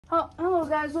Oh, hello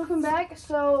guys, welcome back.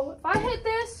 So if I hit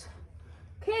this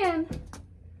can,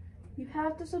 you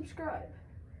have to subscribe.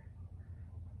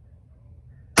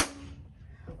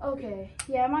 Okay,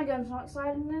 yeah, my gun's not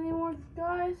sighting anymore,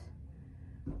 guys,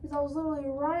 because I was literally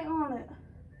right on it.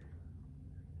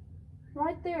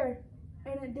 Right there,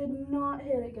 and it did not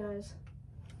hit it, guys.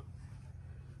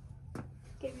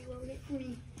 Okay, reload it for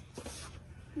me.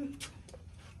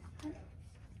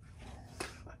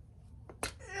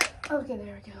 Okay,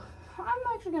 there we go.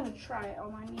 I'm actually gonna try it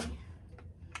on my knee.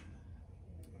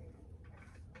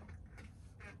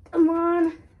 Come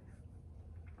on.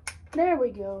 There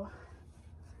we go.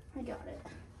 I got it.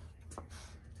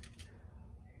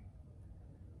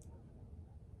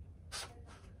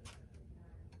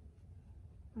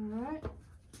 Alright.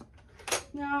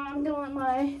 Now I'm gonna let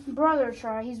my brother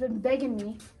try. He's been begging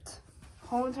me the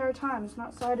whole entire time. It's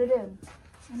not sighted in.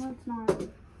 I know it's not.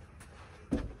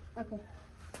 Okay.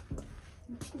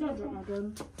 Don't drop my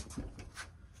gun.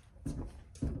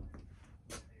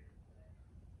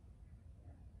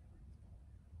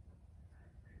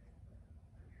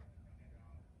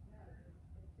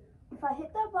 If I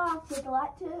hit that box, hit the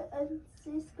like to and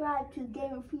subscribe to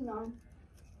Gamer Phenom.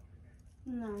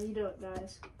 No, you don't,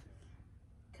 guys.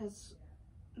 Because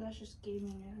that's just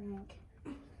gaming, I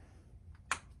think.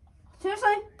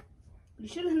 Seriously? You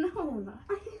should have known.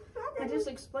 I just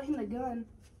explained the gun.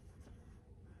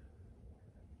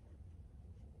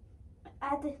 I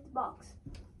had to hit the box.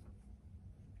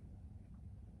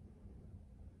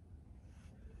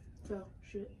 So,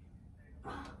 shoot.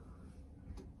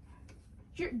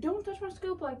 Don't touch my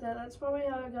scope like that. That's probably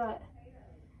how I got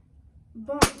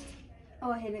bumped.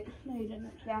 Oh, I hit it. No, you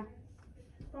didn't. Yeah.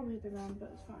 Probably hit the ground,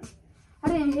 but it's fine. I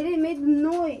didn't hit it. It made the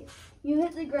noise. You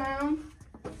hit the ground.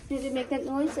 Did it make that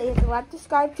noise? So you have to like,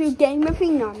 subscribe to Gamer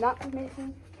Phenom, not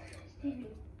Mason TV.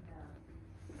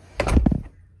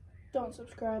 Don't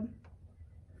subscribe.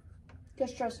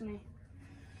 Just trust me.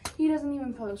 He doesn't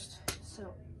even post.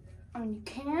 So, I mean, you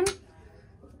can,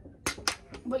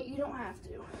 but you don't have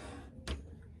to.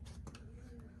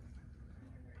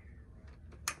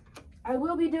 I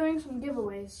will be doing some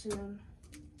giveaways soon.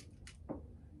 If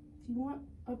you want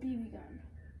a BB gun,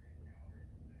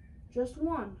 just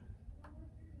one.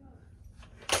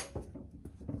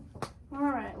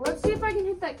 Alright, let's see if I can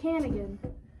hit that can again.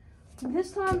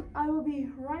 This time I will be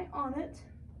right on it.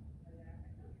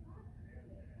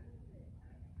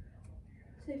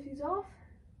 Safety's off.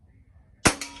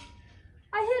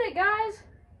 I hit it, guys!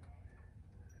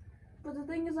 But the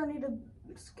thing is, I need to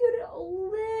scoot it a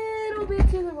little bit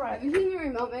to the right. You hitting your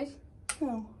remote, Mace?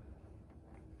 No.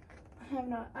 I have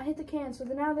not. I hit the can, so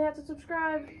now they have to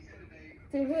subscribe.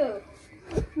 To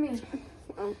who? Me.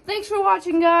 Thanks for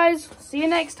watching, guys. See you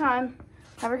next time.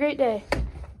 Have a great day.